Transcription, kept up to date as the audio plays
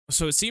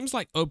So it seems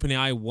like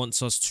OpenAI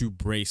wants us to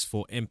brace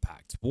for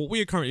impact. What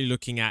we are currently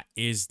looking at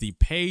is the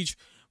page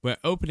where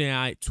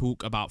OpenAI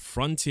talk about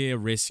frontier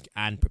risk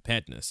and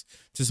preparedness.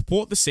 To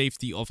support the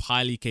safety of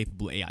highly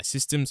capable AI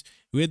systems,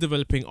 we are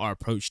developing our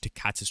approach to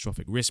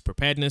catastrophic risk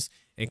preparedness,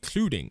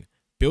 including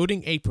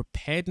building a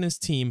preparedness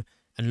team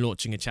and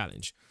launching a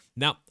challenge.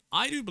 Now,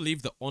 I do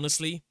believe that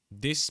honestly,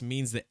 this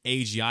means that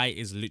AGI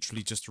is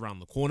literally just around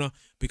the corner,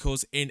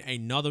 because in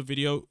another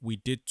video, we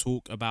did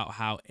talk about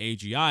how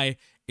AGI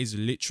is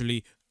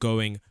literally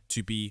going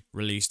to be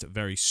released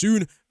very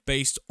soon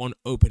based on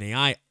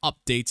OpenAI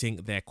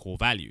updating their core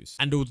values.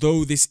 And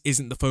although this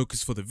isn't the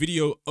focus for the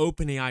video,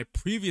 OpenAI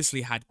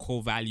previously had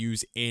core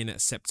values in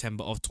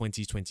September of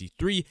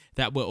 2023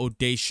 that were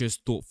audacious,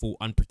 thoughtful,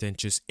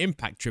 unpretentious,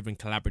 impact-driven,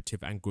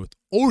 collaborative, and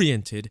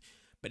growth-oriented.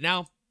 But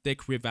now their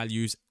career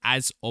values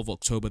as of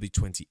October the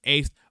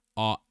 28th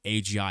are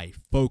AGI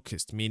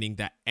focused, meaning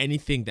that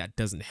anything that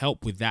doesn't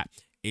help with that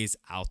is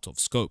out of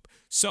scope.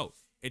 So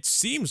it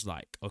seems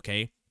like,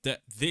 okay,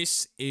 that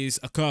this is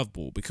a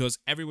curveball, because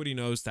everybody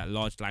knows that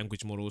large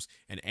language models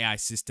and AI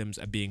systems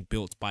are being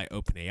built by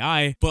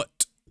OpenAI.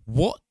 But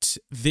what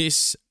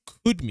this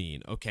could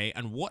mean, okay,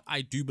 and what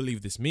I do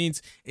believe this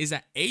means is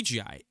that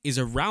AGI is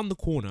around the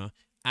corner,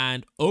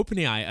 and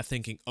OpenAI are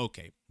thinking,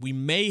 okay, we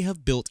may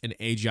have built an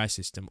AGI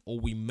system,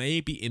 or we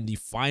may be in the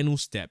final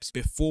steps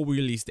before we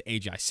release the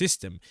AGI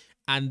system,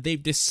 and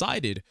they've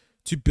decided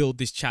to build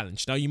this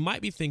challenge. Now, you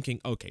might be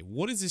thinking, okay,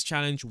 what is this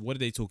challenge? What are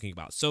they talking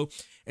about? So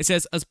it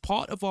says, as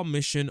part of our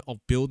mission of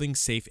building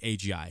safe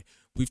AGI,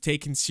 we've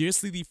taken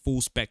seriously the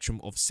full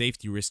spectrum of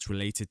safety risks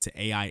related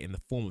to AI in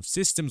the form of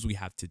systems we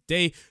have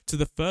today to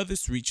the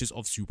furthest reaches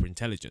of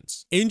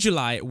superintelligence. In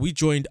July, we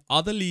joined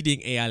other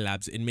leading AI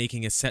labs in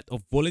making a set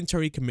of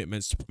voluntary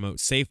commitments to promote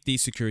safety,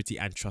 security,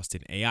 and trust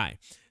in AI.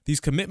 These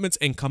commitments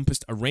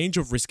encompassed a range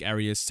of risk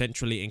areas,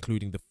 centrally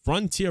including the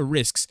frontier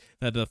risks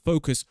that are the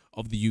focus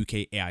of the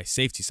UK AI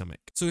Safety Summit.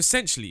 So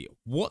essentially,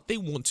 what they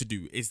want to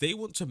do is they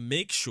want to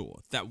make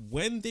sure that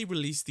when they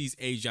release these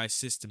AGI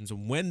systems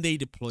and when they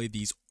deploy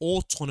these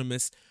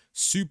autonomous,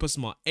 super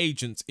smart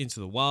agents into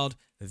the world,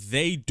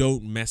 they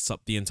don't mess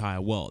up the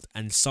entire world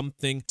and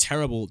something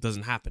terrible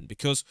doesn't happen.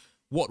 Because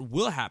what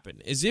will happen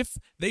is if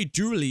they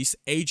do release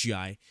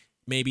AGI,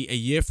 maybe a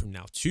year from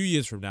now, 2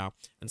 years from now,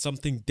 and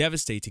something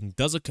devastating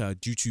does occur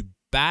due to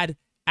bad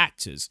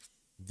actors,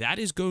 that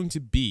is going to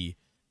be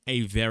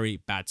a very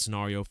bad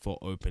scenario for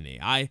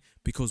OpenAI,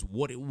 because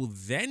what it will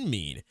then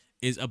mean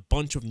is a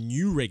bunch of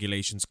new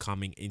regulations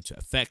coming into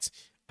effect,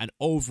 and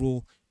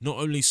overall not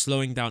only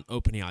slowing down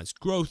OpenAI's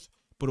growth,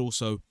 but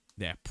also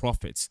their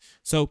profits.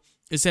 So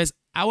it says,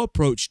 our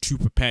approach to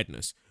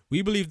preparedness.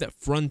 We believe that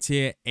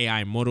frontier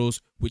AI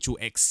models, which will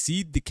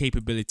exceed the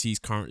capabilities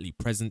currently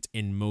present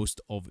in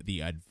most of the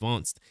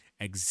advanced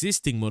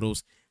existing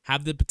models,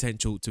 have the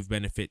potential to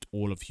benefit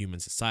all of human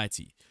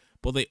society.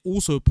 But they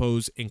also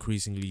pose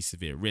increasingly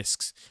severe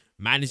risks.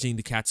 Managing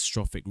the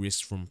catastrophic risks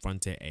from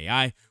frontier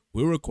AI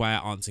will require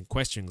answering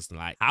questions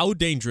like, how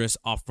dangerous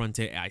are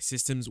frontier AI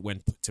systems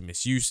when put to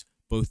misuse,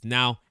 both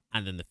now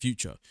and in the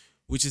future?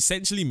 Which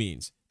essentially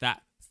means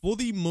that for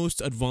the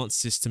most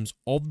advanced systems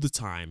of the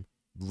time,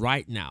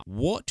 right now,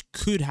 what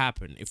could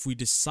happen if we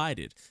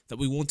decided that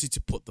we wanted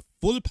to put the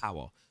full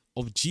power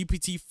of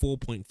GPT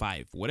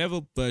 4.5,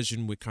 whatever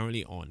version we're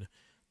currently on,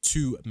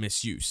 to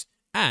misuse?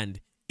 And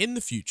in the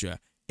future,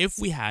 if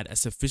we had a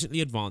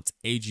sufficiently advanced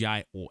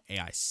AGI or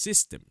AI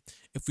system,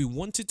 if we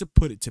wanted to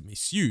put it to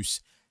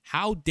misuse,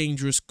 how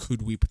dangerous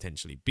could we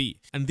potentially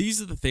be? And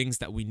these are the things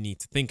that we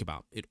need to think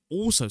about. It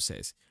also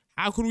says,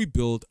 how can we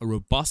build a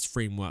robust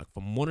framework for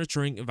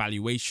monitoring,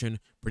 evaluation,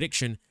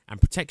 prediction, and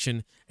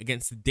protection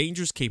against the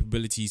dangerous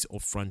capabilities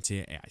of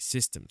frontier AI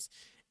systems?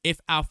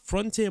 If our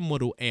frontier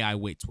model AI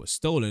weights were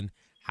stolen,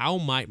 how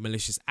might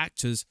malicious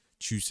actors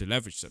choose to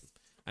leverage them?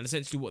 And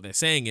essentially what they're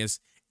saying is,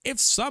 if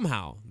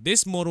somehow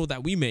this model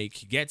that we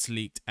make gets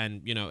leaked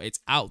and, you know, it's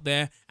out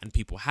there and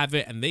people have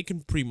it and they can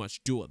pretty much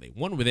do what they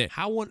want with it,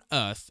 how on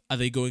earth are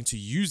they going to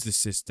use the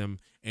system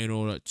in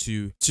order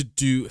to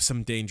do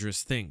some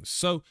dangerous things?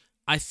 So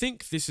I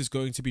think this is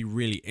going to be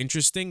really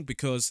interesting,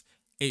 because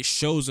it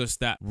shows us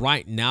that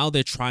right now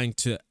they're trying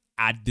to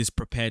add this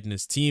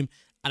preparedness team.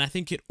 And I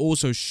think it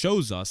also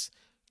shows us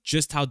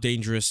just how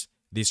dangerous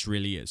this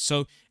really is.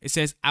 So it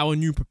says our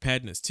new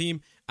preparedness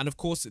team. And of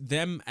course,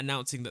 them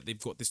announcing that they've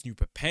got this new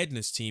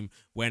preparedness team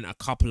when a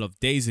couple of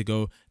days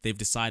ago, they've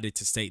decided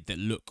to state that,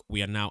 look,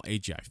 we are now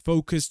AGI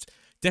focused,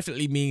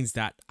 definitely means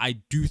that I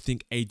do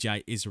think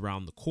AGI is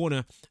around the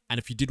corner. And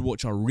if you did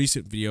watch our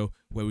recent video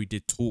where we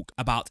did talk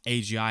about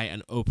AGI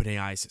and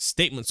OpenAI's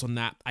statements on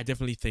that, I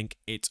definitely think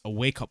it's a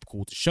wake-up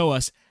call to show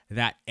us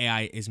that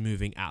AI is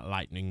moving at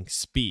lightning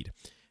speed.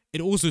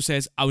 It also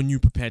says our new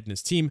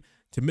preparedness team.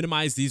 To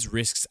minimize these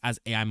risks as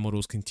AI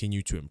models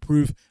continue to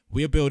improve,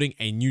 we are building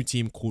a new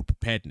team called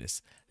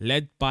Preparedness.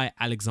 Led by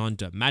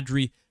Alexander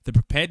Madry, the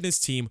Preparedness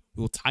team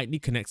will tightly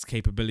connect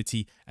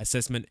capability,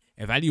 assessment,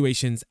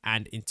 evaluations,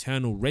 and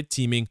internal red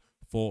teaming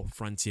for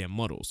frontier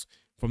models.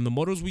 From the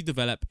models we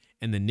develop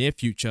in the near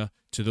future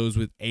to those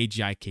with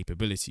AGI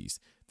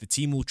capabilities, The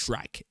team will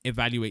track,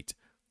 evaluate,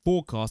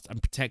 forecast,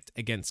 and protect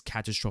against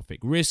catastrophic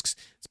risks,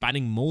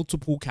 spanning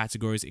multiple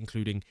categories,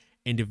 including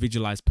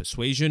individualized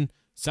persuasion,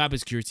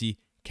 cybersecurity,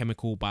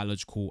 chemical,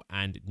 biological,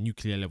 and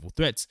nuclear level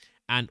threats,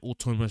 and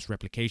autonomous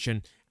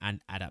replication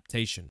and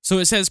adaptation. So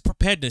it says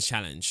preparedness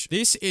challenge.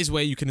 This is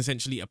where you can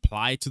essentially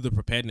apply to the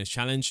preparedness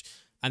challenge.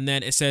 And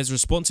then it says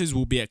responses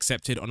will be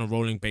accepted on a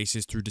rolling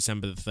basis through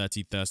December the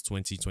 31st,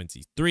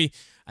 2023.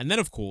 And then,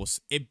 of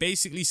course, it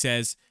basically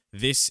says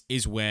this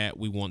is where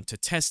we want to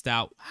test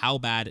out how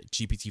bad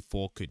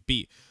GPT-4 could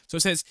be. So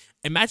it says,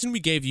 imagine we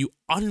gave you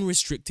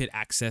unrestricted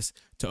access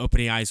to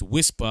OpenAI's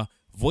Whisper,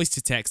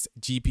 voice-to-text,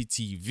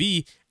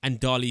 GPT-V, and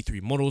DALL-E 3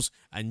 models,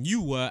 and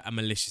you were a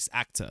malicious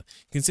actor.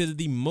 Consider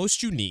the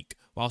most unique,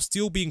 while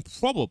still being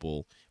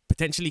probable,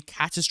 potentially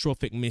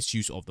catastrophic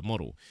misuse of the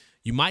model.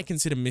 You might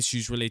consider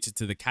misuse related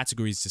to the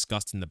categories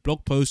discussed in the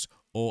blog post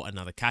or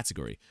another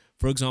category.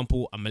 For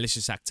example, a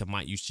malicious actor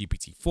might use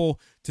GPT-4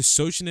 to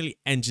socially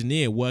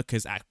engineer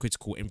workers at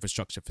critical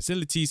infrastructure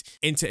facilities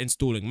into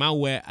installing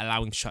malware,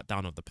 allowing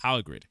shutdown of the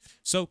power grid.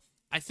 So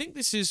I think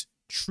this is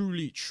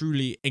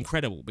truly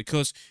incredible,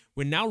 because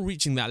we're now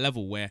reaching that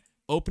level where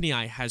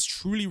OpenAI has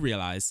truly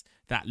realized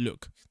that,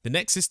 look, the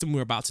next system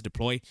we're about to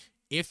deploy,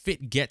 if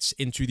it gets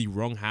into the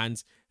wrong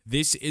hands,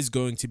 this is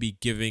going to be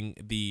giving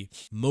the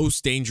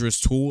most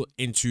dangerous tool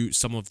into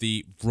some of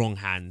the wrong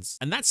hands.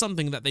 And that's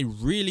something that they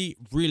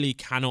really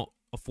cannot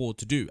afford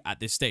to do at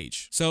this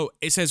stage. So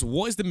it says,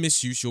 what is the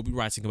misuse you'll be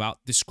writing about?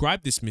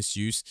 Describe this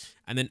misuse,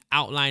 and then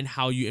outline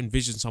how you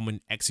envision someone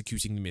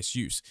executing the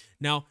misuse.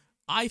 Now,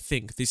 I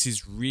think this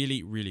is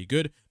really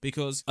good,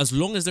 because as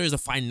long as there is a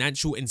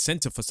financial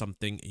incentive for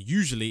something,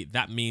 usually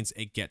that means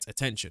it gets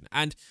attention.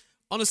 And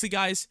honestly,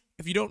 guys,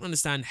 if you don't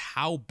understand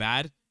how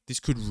bad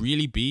this could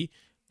really be,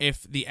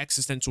 if the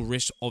existential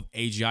risk of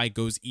AGI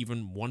goes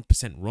even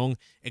 1% wrong,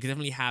 it could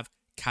definitely have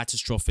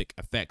catastrophic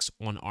effects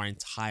on our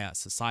entire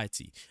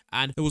society.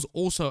 And there was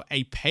also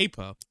a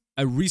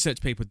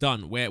research paper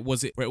done where it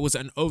was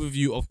an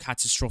overview of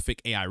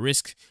catastrophic AI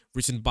risk,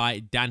 written by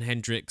Dan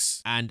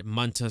Hendricks and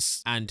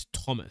Mantas and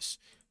Thomas.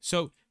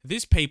 So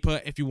this paper,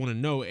 if you want to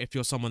know, if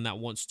you're someone that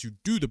wants to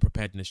do the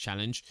preparedness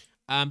challenge,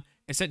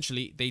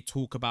 essentially they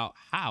talk about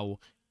how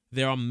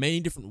there are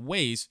many different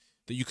ways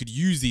that you could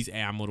use these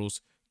AI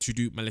models to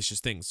do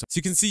malicious things. So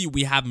you can see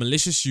we have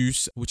malicious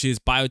use, which is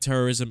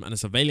bioterrorism and a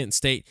surveillance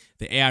state,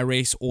 the AI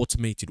race,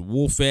 automated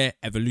warfare,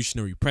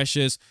 evolutionary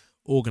pressures,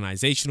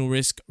 organizational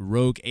risk,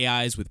 rogue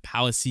AIs with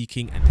power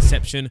seeking and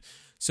deception.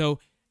 So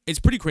it's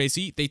pretty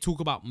crazy. They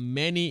talk about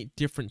many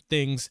different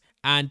things,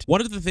 and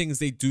one of the things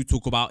they do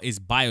talk about is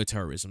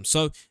bioterrorism.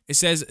 So it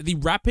says the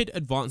rapid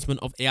advancement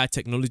of AI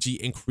technology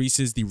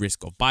increases the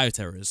risk of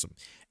bioterrorism.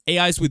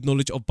 AIs with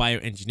knowledge of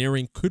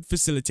bioengineering could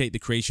facilitate the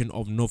creation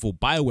of novel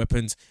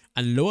bioweapons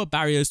and lower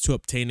barriers to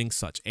obtaining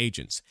such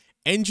agents.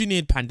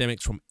 Engineered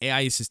pandemics from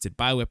AI-assisted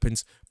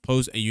bioweapons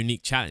pose a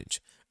unique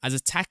challenge, as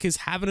attackers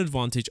have an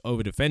advantage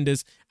over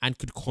defenders and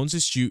could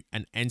constitute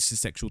an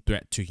existential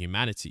threat to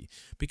humanity.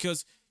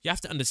 Because you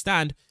have to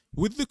understand,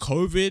 with the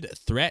COVID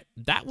threat,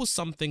 that was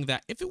something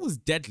that, if it was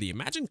deadly,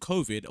 imagine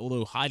COVID,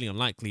 although highly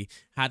unlikely,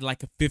 had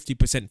like a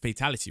 50%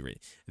 fatality rate.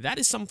 That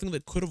is something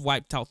that could have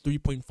wiped out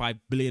 3.5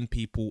 billion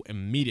people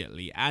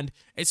immediately, and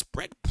it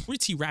spread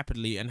pretty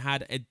rapidly and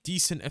had a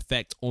decent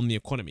effect on the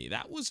economy.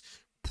 That was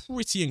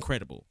pretty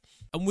incredible.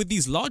 And with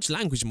these large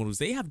language models,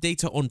 they have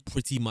data on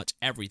pretty much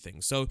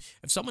everything. So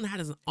if someone had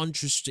an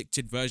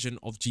unrestricted version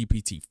of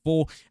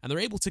GPT-4 and they're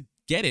able to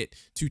get it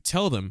to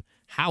tell them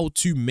how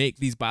to make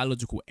these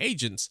biological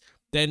agents,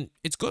 then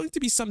it's going to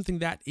be something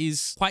that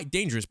is quite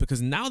dangerous,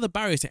 because now the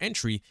barrier to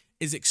entry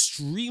is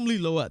extremely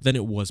lower than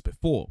it was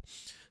before.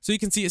 So you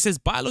can see it says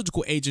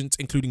biological agents,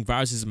 including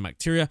viruses and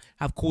bacteria,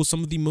 have caused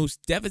some of the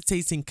most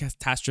devastating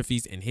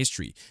catastrophes in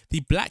history.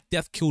 The Black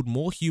Death killed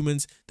more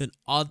humans than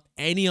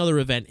any other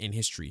event in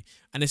history.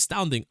 An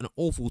astounding and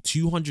awful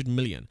 200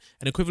 million,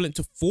 an equivalent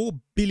to 4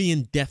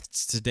 billion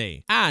deaths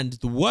today. And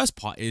the worst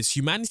part is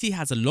humanity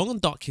has a long and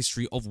dark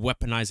history of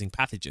weaponizing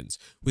pathogens,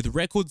 with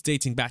records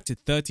dating back to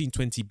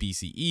 1320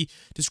 BCE,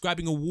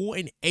 describing a war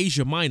in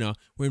Asia Minor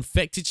where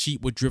infected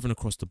sheep were driven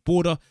across the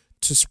border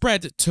to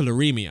spread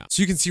tularemia.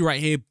 So you can see right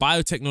here,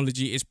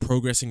 biotechnology is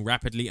progressing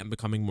rapidly and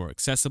becoming more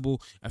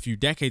accessible. A few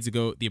decades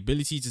ago, the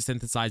ability to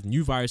synthesize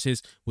new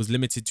viruses was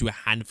limited to a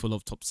handful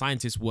of top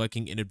scientists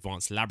working in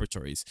advanced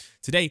laboratories.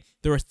 Today,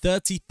 there are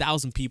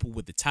 30,000 people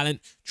with the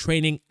talent,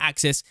 training,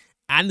 access,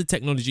 and the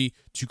technology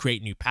to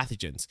create new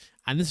pathogens,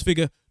 and this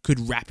figure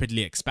could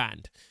rapidly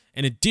expand.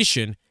 In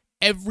addition,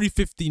 every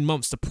 15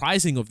 months, the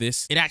pricing of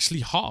this, it actually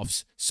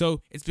halves.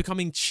 So it's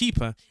becoming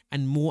cheaper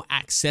and more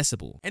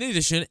accessible. In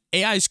addition,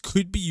 AIs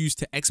could be used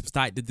to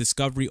expedite the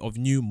discovery of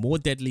new, more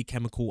deadly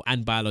chemical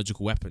and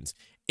biological weapons.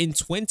 In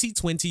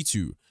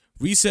 2022,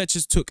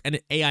 researchers took an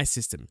AI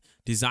system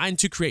designed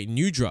to create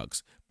new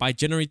drugs by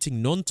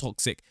generating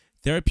non-toxic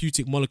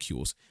therapeutic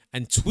molecules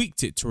and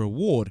tweaked it to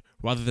reward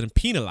rather than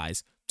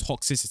penalize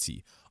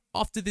toxicity.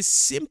 After this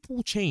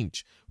simple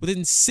change,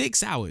 within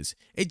 6 hours,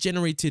 it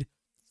generated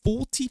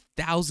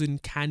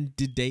 40,000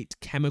 candidate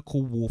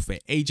chemical warfare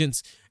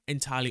agents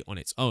entirely on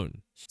its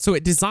own. So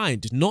it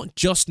designed not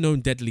just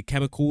known deadly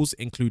chemicals,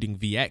 including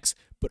VX,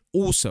 but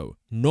also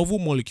novel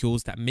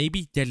molecules that may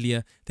be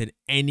deadlier than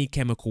any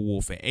chemical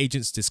warfare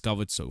agents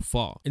discovered so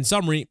far. In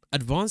summary,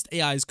 advanced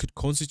AIs could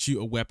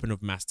constitute a weapon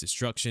of mass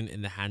destruction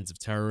in the hands of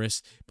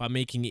terrorists by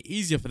making it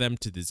easier for them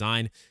to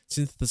design,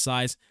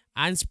 synthesize,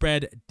 and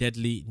spread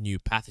deadly new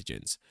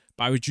pathogens.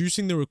 By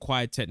reducing the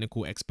required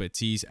technical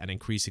expertise and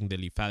increasing the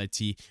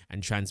lethality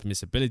and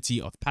transmissibility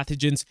of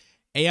pathogens,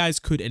 AIs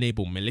could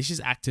enable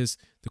malicious actors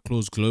to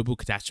cause global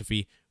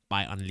catastrophe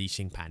by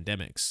unleashing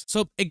pandemics.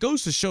 So it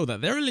goes to show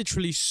that there are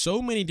literally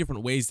so many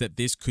different ways that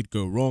this could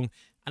go wrong,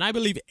 and I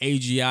believe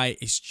AGI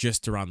is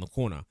just around the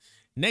corner.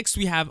 Next,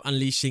 we have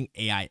unleashing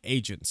AI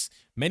agents.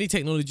 Many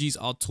technologies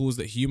are tools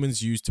that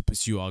humans use to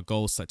pursue our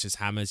goals, such as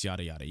hammers,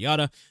 yada yada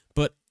yada,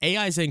 but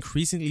AIs are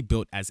increasingly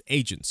built as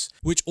agents,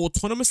 which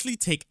autonomously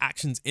take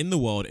actions in the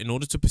world in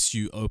order to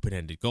pursue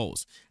open-ended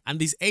goals. And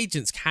these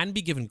agents can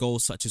be given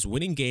goals such as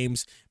winning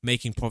games,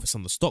 making profits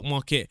on the stock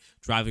market,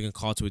 driving a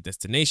car to a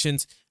destination,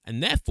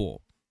 and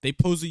therefore, they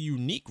pose a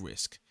unique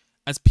risk,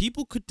 as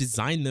people could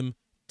design them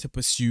to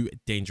pursue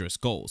dangerous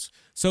goals.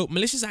 So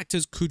malicious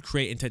actors could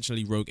create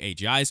intentionally rogue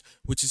AGIs,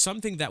 which is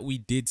something that we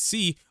did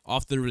see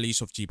after the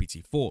release of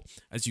GPT-4.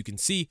 As you can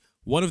see,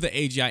 one of the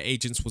AGI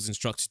agents was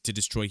instructed to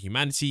destroy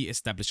humanity,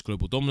 establish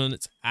global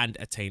dominance, and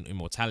attain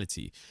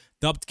immortality.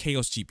 Dubbed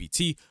Chaos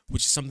GPT,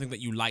 which is something that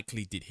you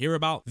likely did hear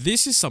about.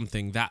 This is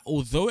something that,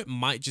 although it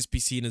might just be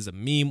seen as a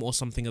meme or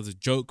something as a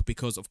joke,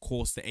 because of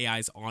course the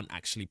AIs aren't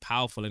actually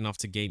powerful enough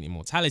to gain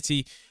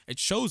immortality, it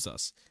shows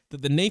us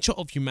that the nature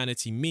of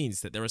humanity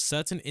means that there are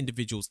certain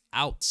individuals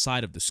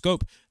outside of the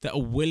scope that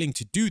are willing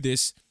to do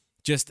this,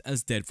 just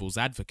as devil's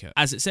advocate.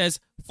 As it says,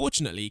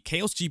 fortunately,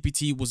 Chaos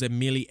GPT was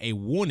merely a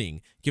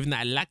warning, given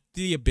that it lacked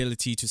the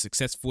ability to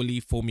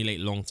successfully formulate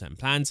long-term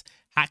plans,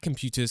 hack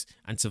computers,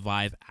 and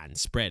survive and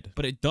spread.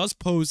 But it does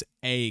pose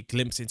a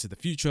glimpse into the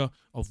future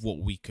of what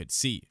we could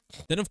see.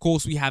 Then, of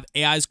course, we have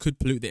AIs could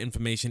pollute the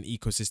information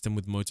ecosystem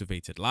with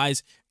motivated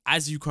lies.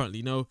 As you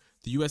currently know,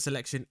 the US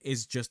election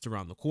is just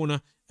around the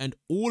corner, and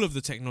all of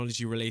the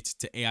technology related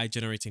to AI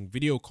generating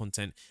video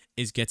content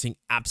is getting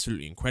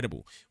absolutely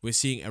incredible. We're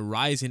seeing a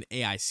rise in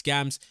AI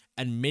scams,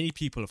 and many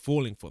people are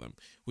falling for them,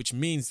 which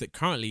means that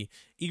currently,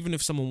 even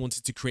if someone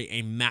wanted to create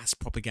a mass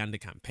propaganda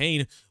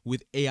campaign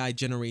with AI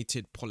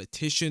generated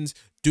politicians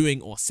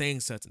doing or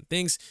saying certain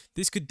things,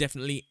 this could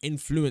definitely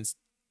influence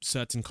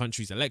certain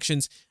countries'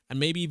 elections and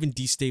maybe even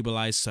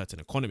destabilize certain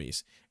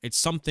economies. It's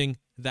something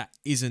that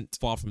isn't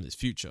far from this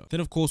future.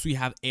 Then, of course, we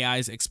have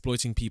AIs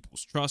exploiting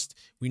people's trust.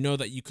 We know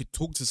that you could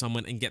talk to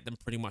someone and get them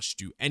pretty much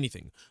to do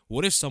anything.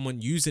 What if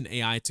someone used an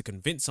AI to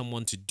convince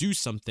someone to do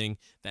something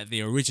that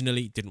they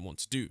originally didn't want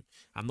to do?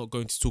 I'm not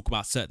going to talk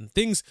about certain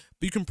things,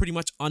 but you can pretty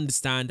much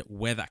understand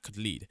where that could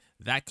lead.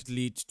 That could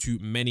lead to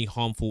many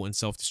harmful and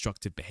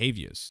self-destructive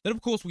behaviors. Then,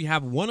 of course, we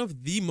have one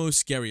of the most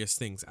scariest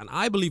things, and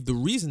I believe the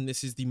reason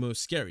this is the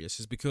most scariest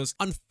is because,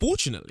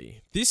 unfortunately,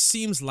 this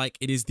seems like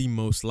it is the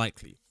most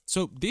likely.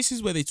 So this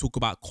is where they talk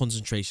about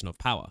concentration of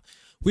power.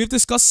 We have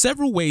discussed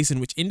several ways in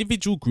which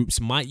individual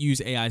groups might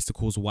use AIs to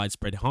cause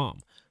widespread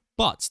harm.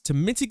 But to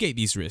mitigate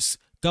these risks,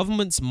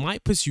 governments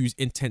might pursue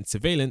intense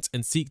surveillance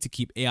and seek to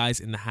keep AIs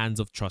in the hands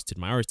of trusted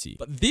minority.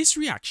 But this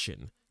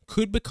reaction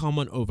could become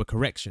an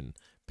overcorrection,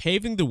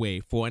 paving the way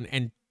for an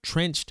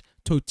entrenched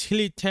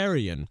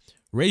totalitarian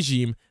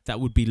regime that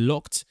would be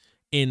locked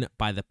in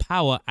by the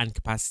power and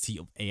capacity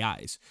of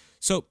AIs.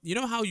 So, you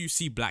know how you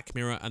see Black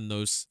Mirror and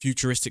those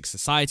futuristic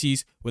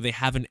societies where they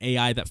have an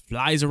AI that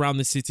flies around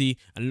the city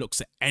and looks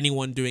at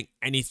anyone doing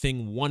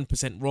anything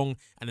 1% wrong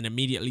and then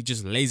immediately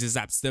just laser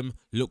zaps them,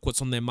 look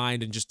what's on their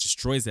mind, and just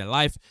destroys their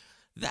life?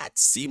 That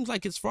seems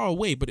like it's far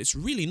away, but it's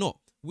really not.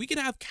 We could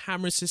have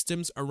camera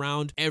systems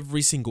around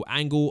every single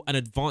angle, an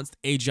advanced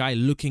AGI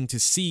looking to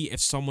see if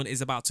someone is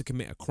about to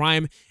commit a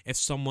crime, if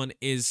someone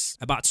is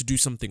about to do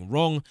something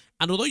wrong.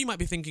 And although you might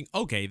be thinking,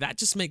 okay, that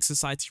just makes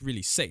society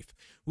really safe,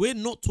 we're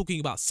not talking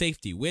about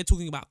safety. We're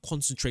talking about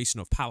concentration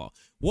of power.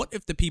 What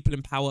if the people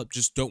in power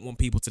just don't want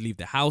people to leave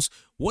their house?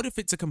 What if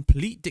it's a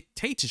complete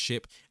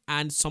dictatorship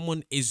and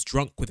someone is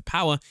drunk with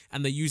power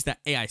and they use that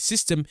AI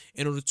system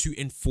in order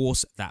to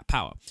enforce that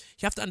power?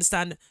 You have to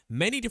understand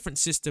many different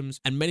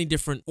systems and many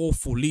different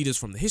awful leaders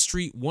from the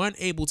history weren't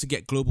able to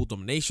get global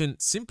domination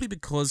simply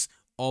because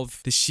of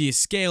the sheer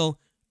scale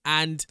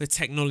and the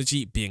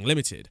technology being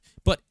limited.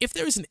 But if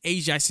there is an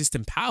AGI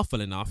system powerful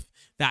enough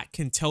that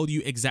can tell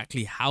you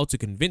exactly how to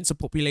convince a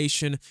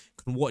population,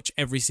 can watch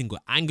every single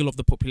angle of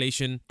the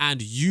population,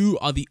 and you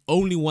are the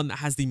only one that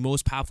has the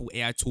most powerful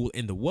AI tool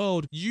in the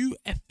world, you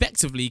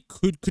effectively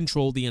could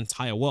control the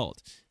entire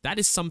world. That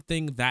is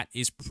something that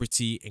is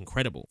pretty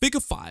incredible. Figure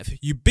 5,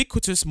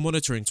 ubiquitous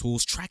monitoring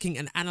tools tracking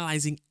and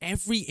analyzing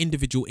every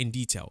individual in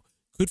detail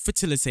could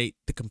facilitate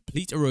the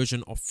complete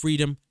erosion of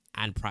freedom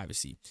and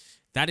privacy.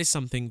 That is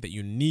something that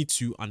you need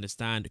to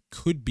understand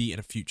could be in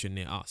a future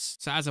near us.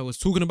 So as I was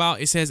talking about,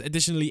 it says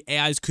additionally,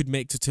 AIs could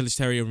make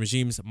totalitarian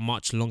regimes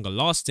much longer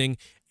lasting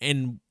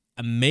in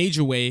a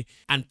major way,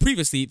 and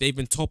previously they've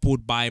been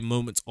toppled by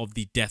moments of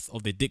the death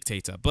of the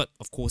dictator. But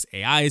of course,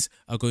 AIs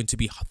are going to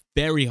be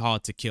very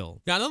hard to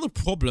kill. Now, another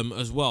problem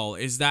as well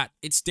is that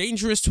it's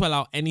dangerous to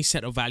allow any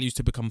set of values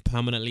to become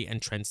permanently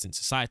entrenched in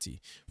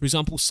society. For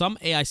example, some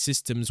AI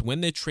systems,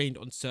 when they're trained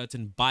on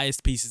certain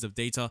biased pieces of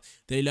data,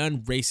 they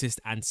learn racist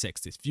and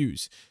sexist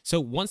views. So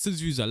once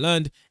those views are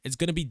learned, it's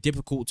going to be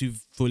difficult to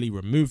fully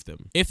remove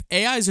them. If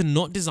AIs are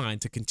not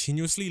designed to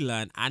continuously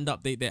learn and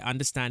update their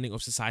understanding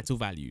of societal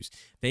values,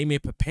 they may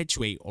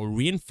perpetuate or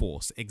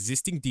reinforce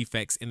existing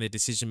defects in their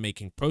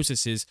decision-making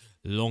processes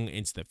long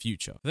into the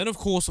future. Then of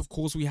course,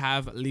 we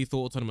have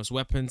lethal autonomous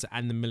weapons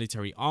and the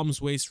military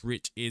arms race,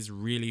 which is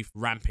really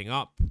ramping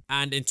up.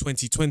 And in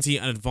 2020,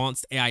 an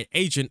advanced AI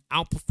agent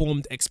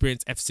outperformed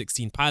experienced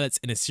F-16 pilots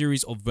in a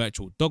series of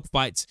virtual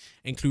dogfights,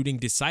 including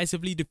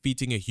decisively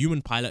defeating a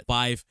human pilot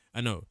 5-0,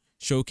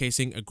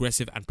 showcasing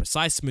aggressive and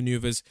precise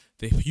maneuvers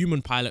the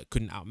human pilot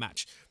couldn't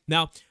outmatch.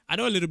 Now, I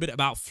know a little bit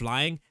about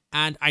flying,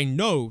 and I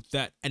know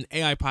that an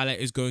AI pilot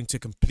is going to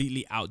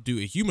completely outdo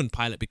a human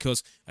pilot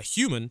because a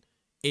human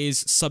is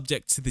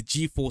subject to the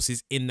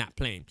G-forces in that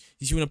plane.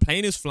 You see, when a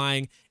plane is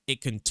flying,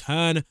 it can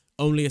turn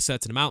only a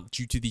certain amount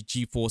due to the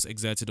G-force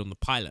exerted on the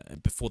pilot,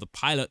 and before the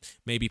pilot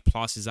maybe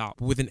passes out.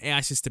 But with an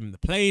AI system in the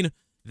plane,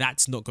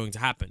 that's not going to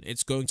happen.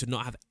 It's going to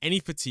not have any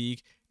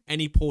fatigue,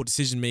 any poor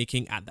decision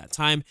making at that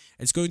time.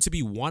 It's going to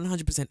be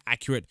 100%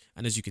 accurate,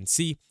 and as you can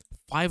see,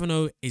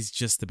 5-0 is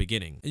just the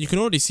beginning. And you can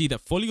already see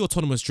that fully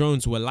autonomous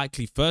drones were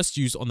likely first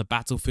used on the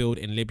battlefield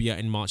in Libya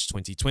in March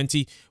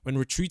 2020, when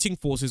retreating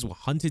forces were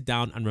hunted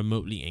down and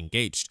remotely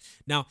engaged.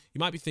 Now, you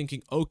might be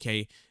thinking,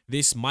 okay,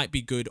 this might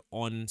be good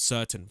on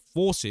certain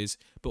forces,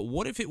 but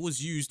what if it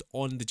was used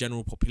on the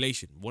general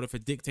population? What if a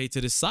dictator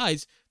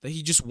decides that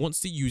he just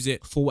wants to use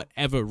it for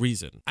whatever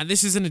reason? And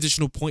this is an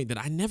additional point that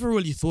I never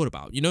really thought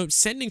about. You know,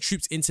 sending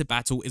troops into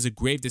battle is a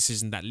grave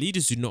decision that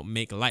leaders do not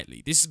make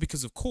lightly. This is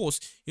because, of course,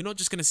 you're not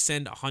just going to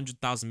send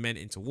 100,000 men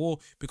into war,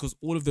 because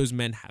all of those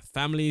men have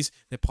families,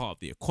 they're part of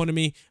the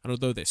economy, and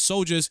although they're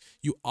soldiers,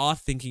 you are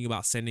thinking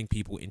about sending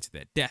people into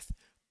their death.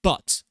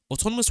 But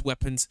autonomous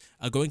weapons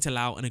are going to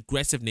allow an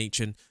aggressive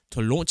nation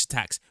to launch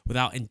attacks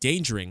without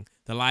endangering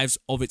the lives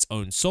of its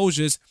own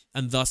soldiers,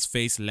 and thus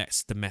face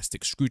less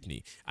domestic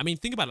scrutiny. I mean,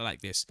 think about it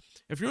like this.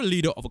 If you're a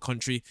leader of a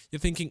country, you're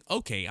thinking,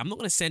 okay, I'm not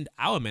going to send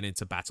our men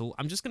into battle.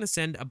 I'm just going to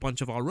send a bunch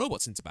of our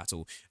robots into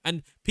battle.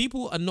 And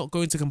people are not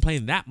going to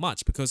complain that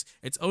much because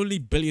it's only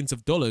billions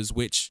of dollars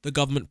which the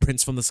government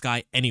prints from the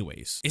sky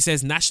anyways. It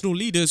says national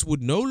leaders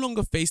would no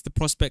longer face the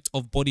prospect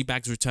of body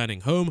bags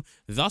returning home,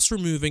 thus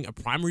removing a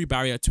primary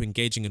barrier to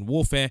engaging in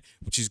warfare,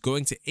 which is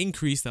going to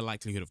increase the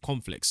likelihood of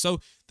conflict. So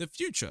the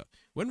future,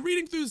 when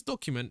reading through this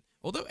document,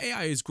 although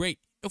AI is great,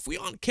 if we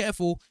aren't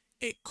careful,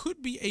 it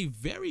could be a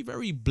very,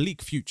 very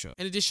bleak future.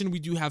 In addition, we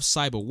do have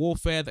cyber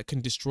warfare that can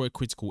destroy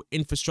critical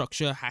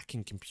infrastructure,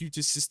 hacking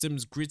computer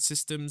systems, grid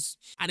systems.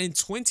 And in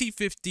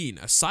 2015,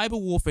 a cyber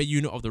warfare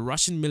unit of the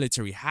Russian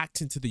military hacked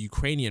into the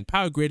Ukrainian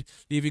power grid,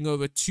 leaving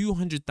over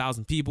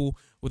 200,000 people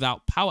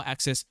without power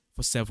access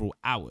for several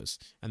hours.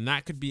 And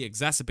that could be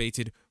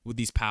exacerbated with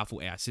these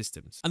powerful AI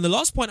systems. And the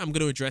last point I'm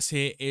going to address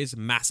here is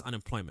mass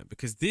unemployment,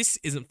 because this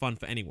isn't fun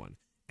for anyone.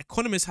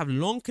 Economists have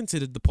long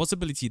considered the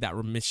possibility that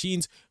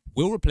machines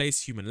will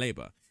replace human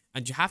labor.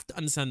 And you have to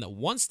understand that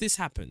once this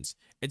happens,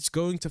 it's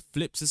going to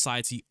flip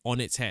society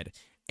on its head.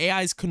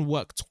 AIs can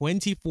work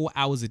 24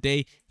 hours a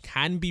day,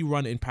 can be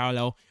run in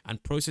parallel,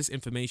 and process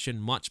information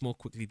much more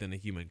quickly than a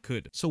human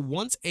could. So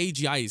once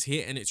AGI is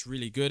here and it's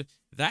really good,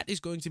 that is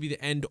going to be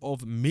the end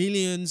of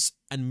millions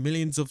and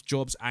millions of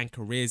jobs and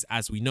careers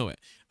as we know it.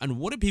 And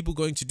what are people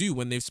going to do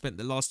when they've spent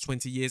the last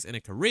 20 years in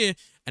a career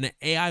and an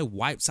AI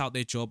wipes out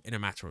their job in a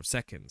matter of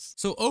seconds?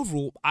 So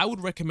overall, I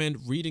would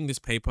recommend reading this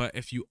paper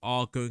if you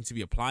are going to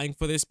be applying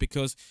for this,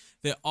 because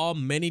there are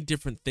many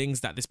different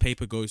things that this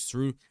paper goes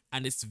through,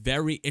 and it's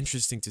very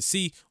interesting to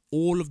see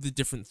all of the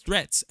different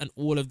threats and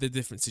all of the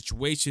different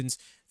situations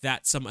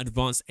that some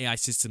advanced AI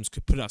systems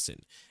could put us in.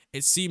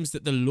 It seems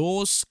that the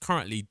laws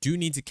currently do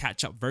need to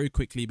catch up very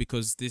quickly,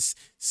 because this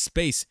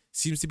space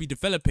seems to be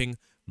developing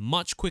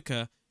much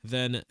quicker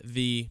than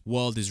the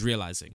world is realizing.